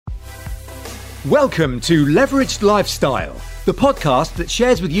Welcome to Leveraged Lifestyle, the podcast that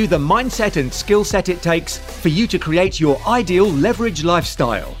shares with you the mindset and skill set it takes for you to create your ideal leveraged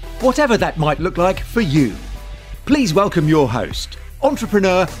lifestyle, whatever that might look like for you. Please welcome your host,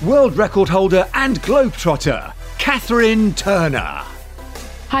 entrepreneur, world record holder and globetrotter, Catherine Turner.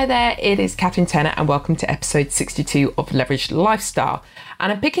 Hi there, it is Catherine Turner and welcome to episode 62 of Leveraged Lifestyle.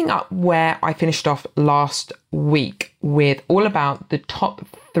 And I'm picking up where I finished off last week with all about the top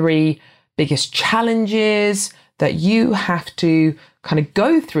 3 biggest challenges that you have to kind of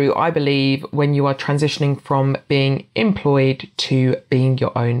go through, I believe, when you are transitioning from being employed to being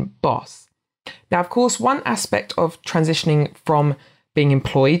your own boss. Now, of course, one aspect of transitioning from being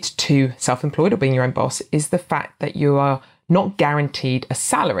employed to self-employed or being your own boss is the fact that you are not guaranteed a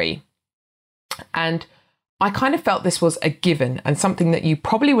salary. And I kind of felt this was a given and something that you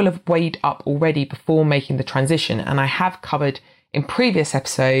probably will have weighed up already before making the transition. And I have covered in previous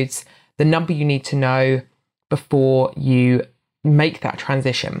episodes the number you need to know before you make that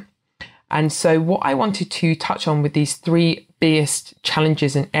transition. And so what I wanted to touch on with these 3 biggest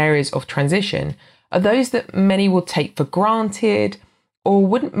challenges and areas of transition are those that many will take for granted or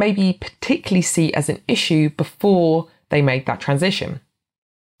wouldn't maybe particularly see as an issue before they made that transition.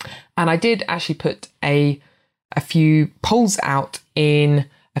 And I did actually put a few polls out in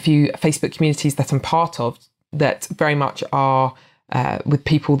a few Facebook communities that I'm part of that very much are with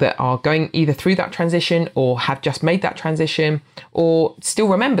people that are going either through that transition or have just made that transition or still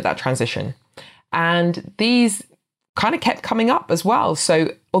remember that transition. And these kind of kept coming up as well.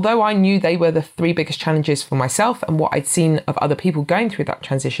 So although I knew they were the 3 biggest challenges for myself and what I'd seen of other people going through that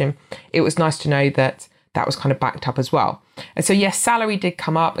transition, it was nice to know that that was kind of backed up as well. And so yes, salary did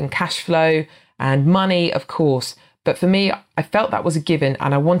come up and cash flow and money, of course. But for me, I felt that was a given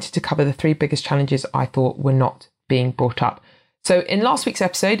and I wanted to cover the 3 biggest challenges I thought were not being brought up. So in last week's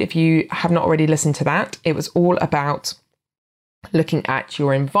episode, if you have not already listened to that, it was all about looking at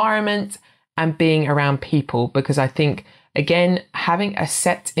your environment and being around people, because I think, again, having a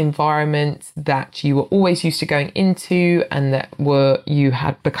set environment that you were always used to going into and that you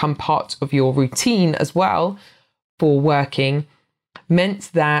had become part of your routine as well for working meant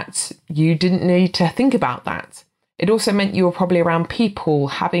that you didn't need to think about that. It also meant you were probably around people,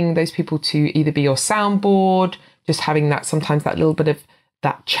 having those people to either be your soundboard, just having that sometimes that little bit of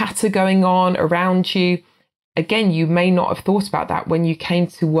that chatter going on around you. Again, you may not have thought about that when you came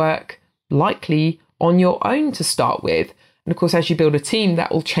to work likely on your own to start with. And of course, as you build a team,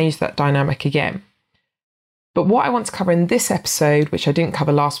 that will change that dynamic again. But what I want to cover in this episode, which I didn't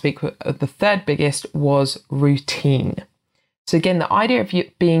cover last week, the 3rd biggest was routine. So again, the idea of you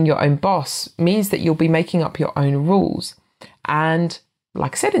being your own boss means that you'll be making up your own rules. And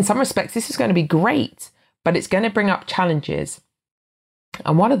like I said, in some respects, this is going to be great, but it's going to bring up challenges.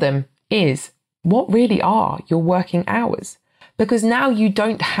 And one of them is, what really are your working hours? Because now you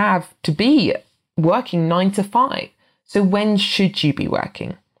don't have to be working 9 to 5. So when should you be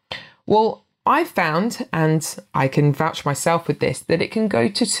working? Well, I've found, and I can vouch myself with this, that it can go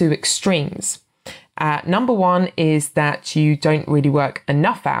to 2 extremes. Number 1 is that you don't really work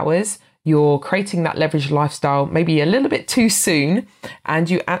enough hours. You're creating that leveraged lifestyle maybe a little bit too soon, and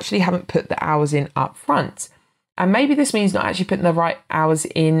you actually haven't put the hours in up front. And maybe this means not actually putting the right hours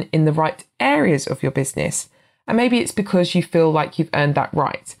in the right areas of your business. And maybe it's because you feel like you've earned that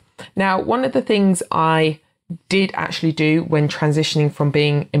right. Now, one of the things I did actually do when transitioning from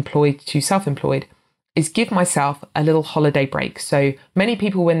being employed to self-employed is give myself a little holiday break. So many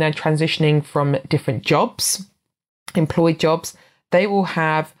people, when they're transitioning from different jobs, employed jobs, they will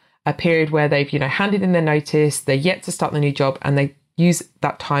have a period where they've, handed in their notice, they're yet to start the new job, and they use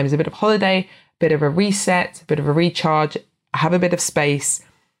that time as a bit of holiday, a bit of a reset, a bit of a recharge, have a bit of space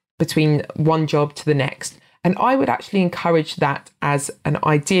between one job to the next. And I would actually encourage that as an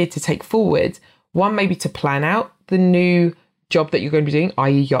idea to take forward. One, maybe to plan out the new job that you're going to be doing,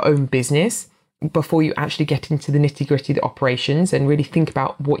 i.e. your own business, before you actually get into the nitty-gritty, the operations, and really think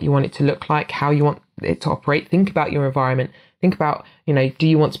about what you want it to look like, how you want it to operate. Think about your environment. Think about, do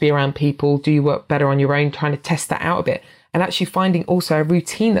you want to be around people? Do you work better on your own? Trying to test that out a bit. And actually finding also a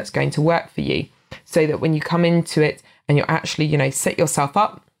routine that's going to work for you so that when you come into it and you're actually, set yourself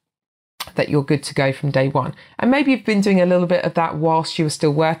up, that you're good to go from day one. And maybe you've been doing a little bit of that whilst you were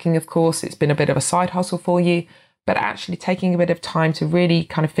still working, of course. It's been a bit of a side hustle for you, but actually taking a bit of time to really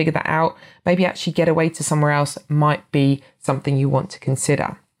kind of figure that out, maybe actually get away to somewhere else might be something you want to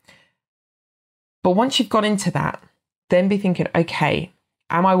consider. But once you've got into that, then be thinking, okay,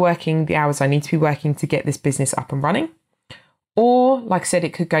 am I working the hours I need to be working to get this business up and running? Or, like I said,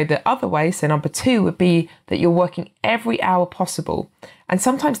 it could go the other way. So number 2 would be that you're working every hour possible. And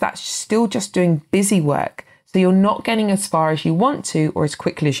sometimes that's still just doing busy work. So you're not getting as far as you want to or as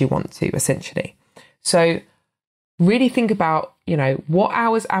quickly as you want to, essentially. So really think about, what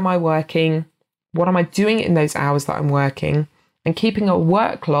hours am I working? What am I doing in those hours that I'm working? And keeping a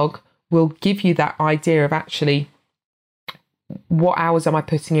work log will give you that idea of actually, what hours am I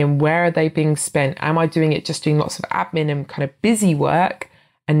putting in? Where are they being spent? Am I doing lots of admin and kind of busy work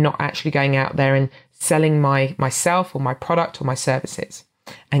and not actually going out there and selling myself or my product or my services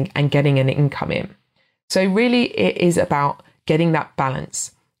and getting an income in? So really it is about getting that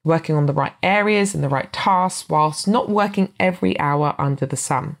balance, working on the right areas and the right tasks whilst not working every hour under the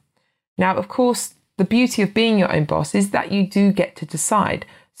sun. Now, of course, the beauty of being your own boss is that you do get to decide.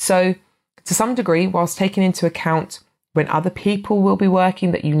 So to some degree, whilst taking into account when other people will be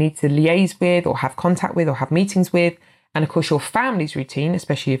working that you need to liaise with or have contact with or have meetings with, and of course your family's routine,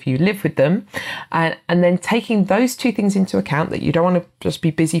 especially if you live with them, and then taking those 2 things into account, that you don't want to just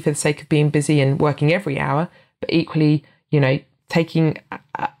be busy for the sake of being busy and working every hour, but equally, taking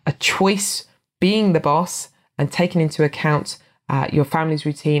a choice, being the boss and taking into account your family's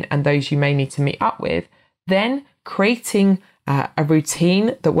routine and those you may need to meet up with, then creating a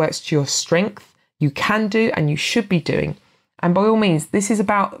routine that works to your strength, you can do and you should be doing. And by all means, this is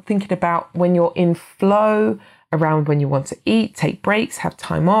about thinking about when you're in flow, around when you want to eat, take breaks, have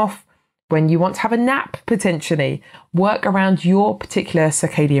time off, when you want to have a nap potentially, work around your particular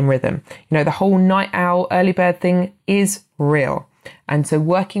circadian rhythm. The whole night owl, early bird thing is real. And so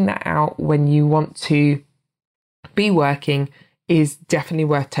working that out when you want to be working is definitely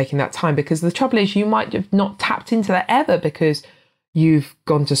worth taking that time, because the trouble is you might have not tapped into that ever because you've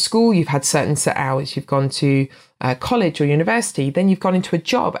gone to school, you've had certain set hours, you've gone to college or university, then you've gone into a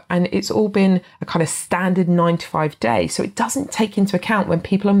job and it's all been a kind of standard 9 to 5 day. So it doesn't take into account when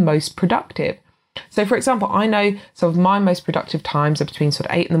people are most productive. So for example, I know some of my most productive times are between sort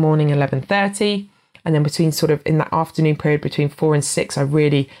of 8 in the morning, 11:30, and then between sort of in that afternoon period between 4 and 6, I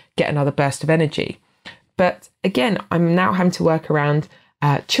really get another burst of energy. But again, I'm now having to work around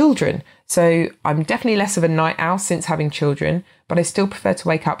children. So I'm definitely less of a night owl since having children, but I still prefer to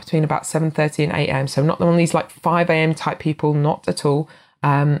wake up between about 7:30 and 8 a.m. So I'm not one of these like 5 a.m. type people, not at all.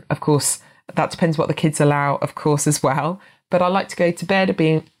 Of course, that depends what the kids allow, of course, as well. But I like to go to bed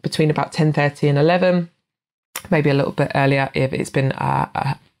being between about 10:30 and 11, maybe a little bit earlier if it's been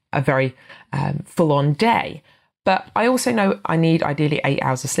a very full-on day. But I also know I need ideally 8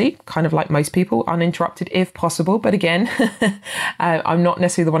 hours of sleep, kind of like most people, uninterrupted if possible. But again, I'm not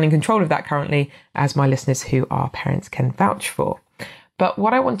necessarily the one in control of that currently, as my listeners who are parents can vouch for. But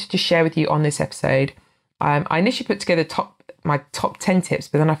what I wanted to share with you on this episode, I initially put together my top 10 tips,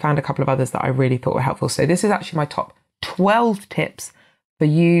 but then I found a couple of others that I really thought were helpful. So this is actually my top 12 tips for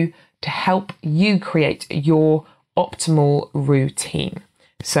you to help you create your optimal routine.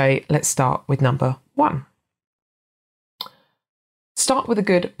 So let's start with number 1. Start with a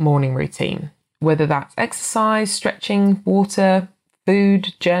good morning routine, whether that's exercise, stretching, water,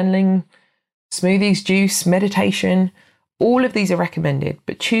 food, journaling, smoothies, juice, meditation. All of these are recommended,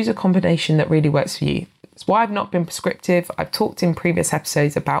 but choose a combination that really works for you. It's why I've not been prescriptive. I've talked in previous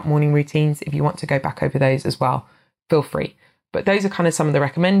episodes about morning routines. If you want to go back over those as well, feel free. But those are kind of some of the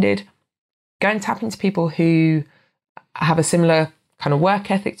recommended. Go and tap into people who have a similar kind of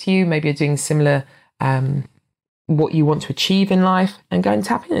work ethic to you, maybe are doing similar what you want to achieve in life, and go and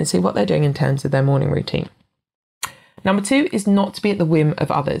tap in and see what they're doing in terms of their morning routine. Number 2 is not to be at the whim of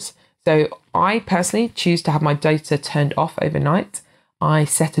others. So I personally choose to have my data turned off overnight. I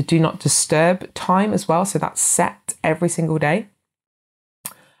set a do not disturb time as well. So that's set every single day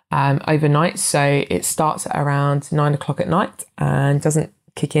overnight. So it starts at around 9 o'clock at night and doesn't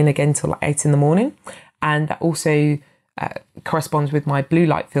kick in again till like 8 in the morning. And that also corresponds with my blue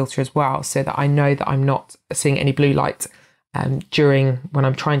light filter as well, so that I know that I'm not seeing any blue light during when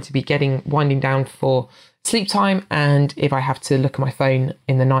I'm trying to be winding down for sleep time, and if I have to look at my phone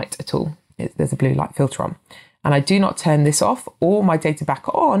in the night at all, there's a blue light filter on. And I do not turn this off or my data back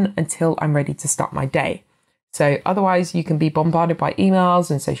on until I'm ready to start my day. So otherwise you can be bombarded by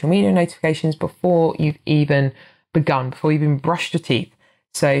emails and social media notifications before you've even begun, before you've even brushed your teeth.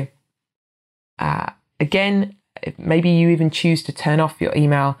 So again, maybe you even choose to turn off your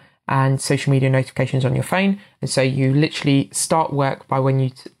email and social media notifications on your phone. And so you literally start work by when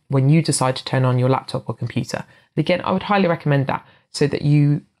you decide to turn on your laptop or computer. And again, I would highly recommend that, so that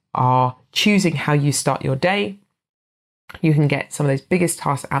you are choosing how you start your day. You can get some of those biggest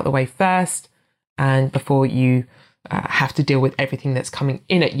tasks out of the way first. And before you have to deal with everything that's coming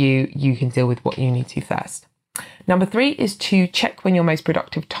in at you, you can deal with what you need to first. Number 3 is to check when your most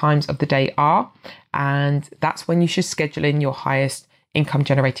productive times of the day are. And that's when you should schedule in your highest income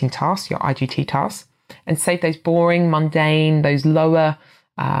generating tasks, your IGT tasks, and save those boring, mundane, those lower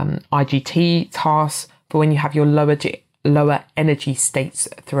IGT tasks for when you have your lower energy states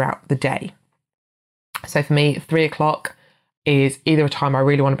throughout the day. So for me, 3 o'clock is either a time I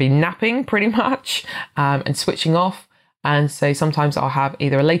really want to be napping pretty much and switching off. And so sometimes I'll have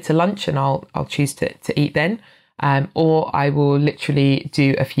either a later lunch and I'll choose to eat then, or I will literally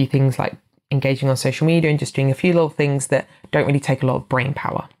do a few things like engaging on social media and just doing a few little things that don't really take a lot of brain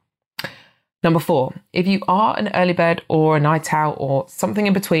power. Number 4, if you are an early bird or a night owl or something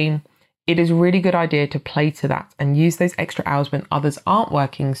in between, it is a really good idea to play to that and use those extra hours when others aren't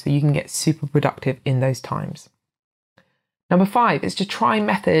working so you can get super productive in those times. Number 5 is to try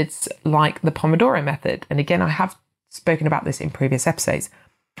methods like the Pomodoro method. And again, I have spoken about this in previous episodes,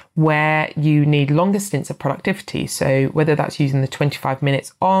 where you need longer stints of productivity. So whether that's using the 25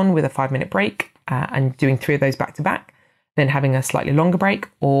 minutes on with a 5-minute break and doing 3 of those back to back, then having a slightly longer break,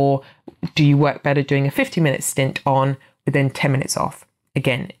 or do you work better doing a 50-minute stint on with then 10 minutes off?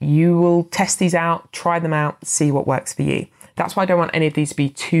 Again, you will test these out, try them out, see what works for you. That's why I don't want any of these to be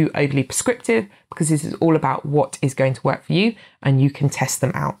too overly prescriptive, because this is all about what is going to work for you and you can test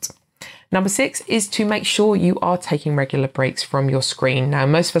them out. Number 6 is to make sure you are taking regular breaks from your screen. Now,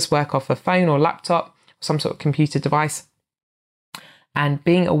 most of us work off a phone or laptop, some sort of computer device, and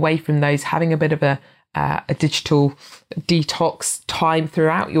being away from those, having a bit of a digital detox time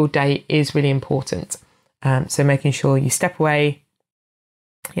throughout your day is really important. So making sure you step away,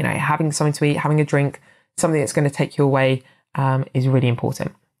 having something to eat, having a drink, something that's going to take you away is really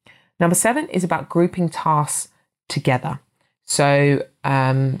important. Number 7 is about grouping tasks together. So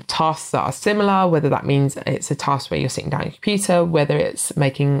tasks that are similar, whether that means it's a task where you're sitting down at your computer, whether it's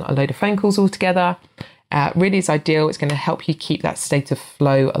making a load of phone calls all together, really is ideal. It's going to help you keep that state of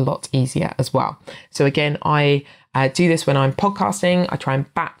flow a lot easier as well. So again, I do this when I'm podcasting. I try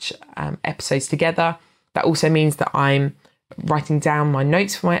and batch episodes together. That also means that I'm writing down my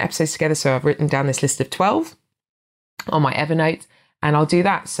notes for my episodes together. So I've written down this list of 12 on my Evernote, and I'll do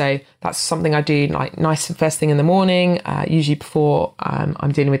that. So that's something I do like nice and first thing in the morning, usually before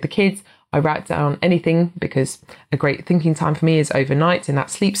I'm dealing with the kids. I write down anything, because a great thinking time for me is overnight in that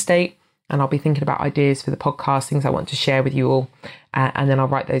sleep state. And I'll be thinking about ideas for the podcast, things I want to share with you all. And then I'll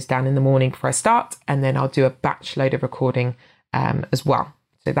write those down in the morning before I start. And then I'll do a batch load of recording as well.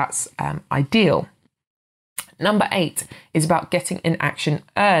 So that's ideal. Number 8 is about getting in action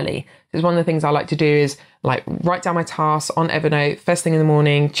early. Because one of the things I like to do is like write down my tasks on Evernote first thing in the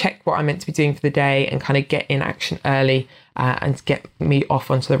morning, check what I'm meant to be doing for the day, and kind of get in action early and get me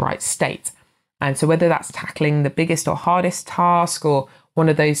off onto the right state. And so whether that's tackling the biggest or hardest task, or one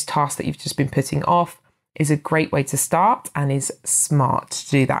of those tasks that you've just been putting off, is a great way to start and is smart to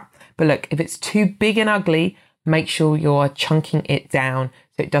do that. But look, if it's too big and ugly, make sure you're chunking it down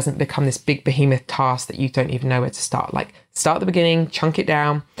so it doesn't become this big behemoth task that you don't even know where to start. Like, start at the beginning, chunk it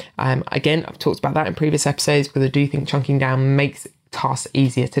down. Again, I've talked about that in previous episodes, because I do think chunking down makes tasks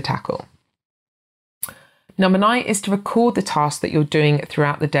easier to tackle. Number 9 is to record the tasks that you're doing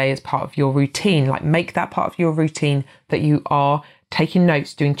throughout the day as part of your routine. Like, make that part of your routine that you are taking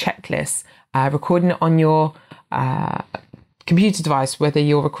notes, doing checklists, recording it on your computer device, whether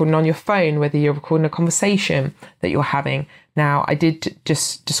you're recording on your phone, whether you're recording a conversation that you're having. Now, I did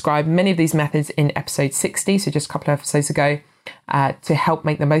just describe many of these methods in episode 60, so just a couple of episodes ago, to help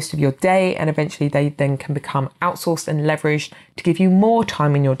make the most of your day. And eventually they then can become outsourced and leveraged to give you more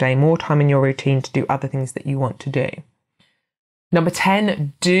time in your day, more time in your routine to do other things that you want to do. Number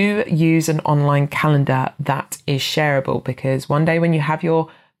 10, do use an online calendar that is shareable, because one day when you have your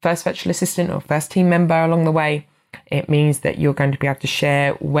first virtual assistant or first team member along the way, it means that you're going to be able to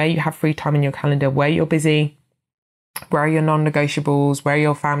share where you have free time in your calendar, where you're busy, where are your non-negotiables, where are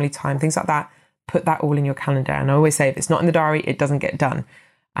your family time, things like that. Put that all in your calendar. And I always say, if it's not in the diary, it doesn't get done.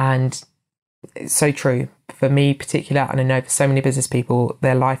 And it's so true for me particular, and I know for so many business people,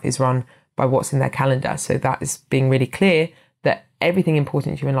 their life is run by what's in their calendar. So that is being really clear that everything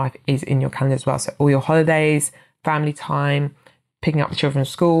important to you in life is in your calendar as well. So all your holidays, family time, picking up the children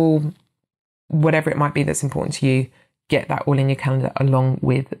from school, whatever it might be that's important to you, get that all in your calendar along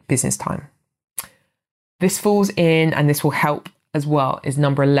with business time. This falls in, and this will help as well, is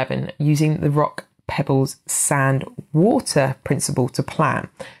number 11, using the rock, pebbles, sand, water principle to plan.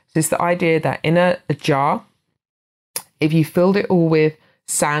 So it's the idea that in a jar, if you filled it all with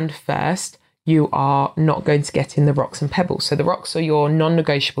sand first, you are not going to get in the rocks and pebbles. So the rocks are your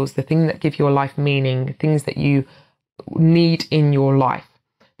non-negotiables, the thing that give your life meaning, things that you need in your life.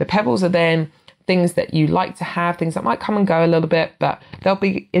 The pebbles are then things that you like to have, things that might come and go a little bit, but they'll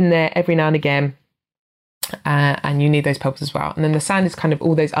be in there every now and again. And you need those pebbles as well. And then the sand is kind of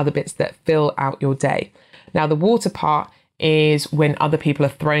all those other bits that fill out your day. Now, the water part is when other people are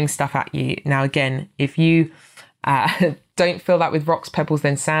throwing stuff at you. Now, again, if you don't fill that with rocks, pebbles,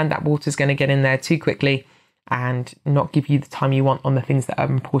 then sand, that water's going to get in there too quickly and not give you the time you want on the things that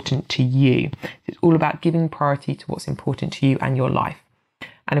are important to you. It's all about giving priority to what's important to you and your life.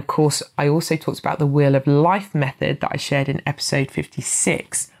 And of course, I also talked about the Wheel of Life method that I shared in episode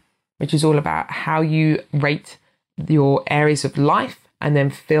 56, which is all about how you rate your areas of life and then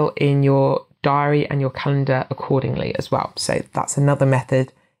fill in your diary and your calendar accordingly as well. So that's another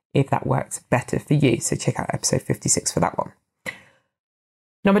method if that works better for you. So check out episode 56 for that one.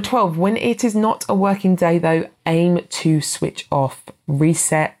 Number 12, when it is not a working day though, aim to switch off,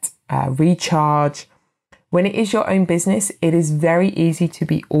 reset, recharge. When it is your own business, it is very easy to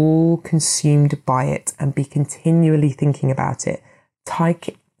be all consumed by it and be continually thinking about it.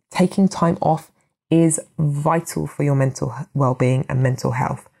 Taking time off is vital for your mental well-being and mental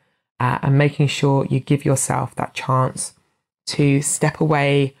health, and making sure you give yourself that chance to step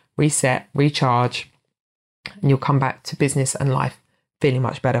away, reset, recharge, and you'll come back to business and life feeling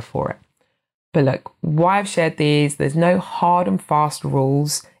much better for it. But look, why I've shared these, there's no hard and fast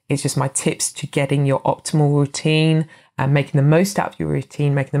rules. It's just my tips to getting your optimal routine and making the most out of your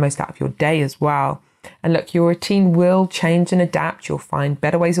routine, making the most out of your day as well. And look, your routine will change and adapt. You'll find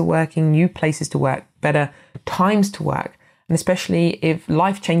better ways of working, new places to work, better times to work. And especially if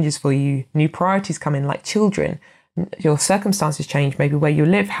life changes for you, new priorities come in like children, your circumstances change, maybe where you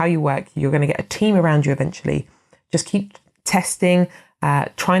live, how you work, you're going to get a team around you eventually. Just keep testing,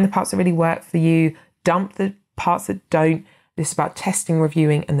 trying the parts that really work for you, dump the parts that don't. This is about testing,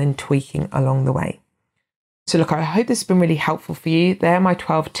 reviewing, and then tweaking along the way. So look, I hope this has been really helpful for you. There are my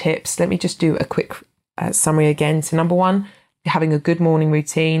 12 tips. Let me just do a quick summary again. So number 1, having a good morning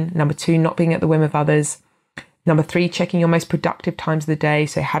routine. Number 2, not being at the whim of others. Number 3, checking your most productive times of the day.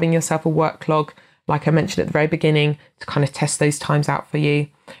 So having yourself a work clock, like I mentioned at the very beginning, to kind of test those times out for you.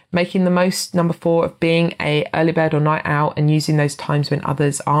 Making the most, number 4, of being a early bird or night owl and using those times when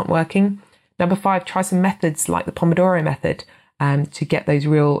others aren't working. Number 5, try some methods like the Pomodoro method to get those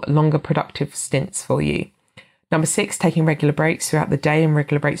real longer productive stints for you. Number 6, taking regular breaks throughout the day and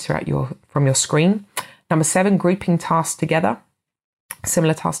regular breaks from your screen. Number 7, grouping tasks together,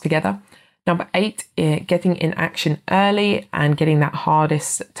 similar tasks together. Number 8, getting in action early and getting that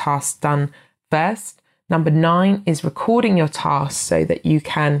hardest task done first. Number 9 is recording your tasks so that you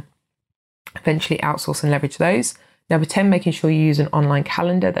can eventually outsource and leverage those. Number 10, making sure you use an online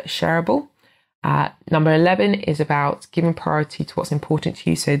calendar that's shareable. Number 11 is about giving priority to what's important to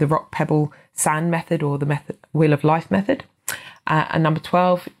you. So the rock, pebble, sand method, or the Wheel of Life method. And number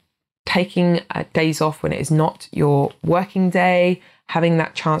 12, taking days off when it is not your working day, having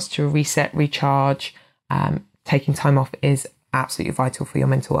that chance to reset, recharge, taking time off is absolutely vital for your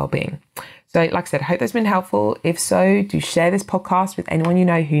mental well-being. So like I said, I hope that's been helpful. If so, do share this podcast with anyone you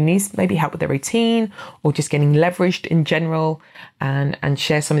know who needs maybe help with their routine or just getting leveraged in general, and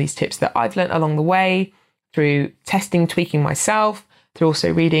share some of these tips that I've learned along the way through testing, tweaking myself, through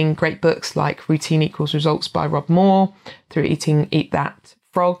also reading great books like Routine Equals Results by Rob Moore, through Eat That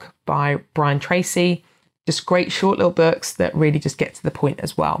Frog by Brian Tracy. Just great short little books that really just get to the point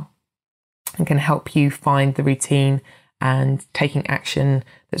as well and can help you find the routine and taking action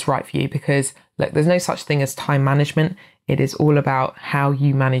that's right for you. Because look, there's no such thing as time management. It is all about how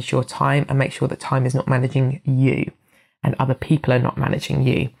you manage your time and make sure that time is not managing you and other people are not managing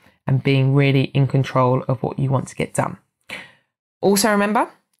you, and being really in control of what you want to get done. Also remember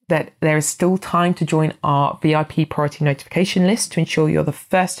that there is still time to join our VIP priority notification list to ensure you're the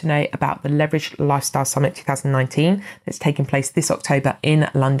first to know about the Leveraged Lifestyle Summit 2019 that's taking place this October in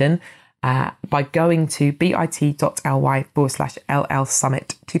London. By going to bit.ly/LL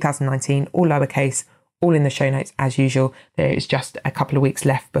Summit 2019, all lowercase, all in the show notes as usual. There is just a couple of weeks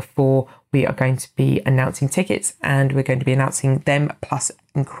left before we are going to be announcing tickets, and we're going to be announcing them plus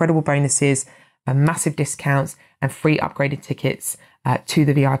incredible bonuses, massive discounts and free upgraded tickets to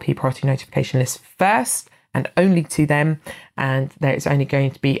the VIP priority notification list first and only to them. And there is only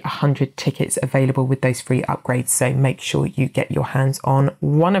going to be 100 tickets available with those free upgrades. So make sure you get your hands on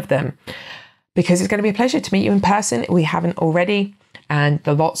one of them, because it's going to be a pleasure to meet you in person if we haven't already. And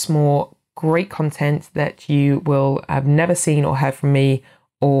there's lots more great content that you will have never seen or heard from me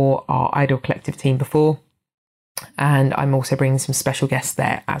or our Ideal Collective team before. And I'm also bringing some special guests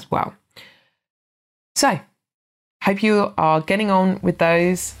there as well. So hope you are getting on with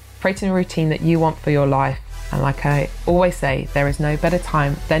those, creating a routine that you want for your life, And like I always say, there is no better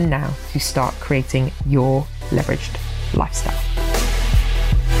time than now to start creating your leveraged lifestyle.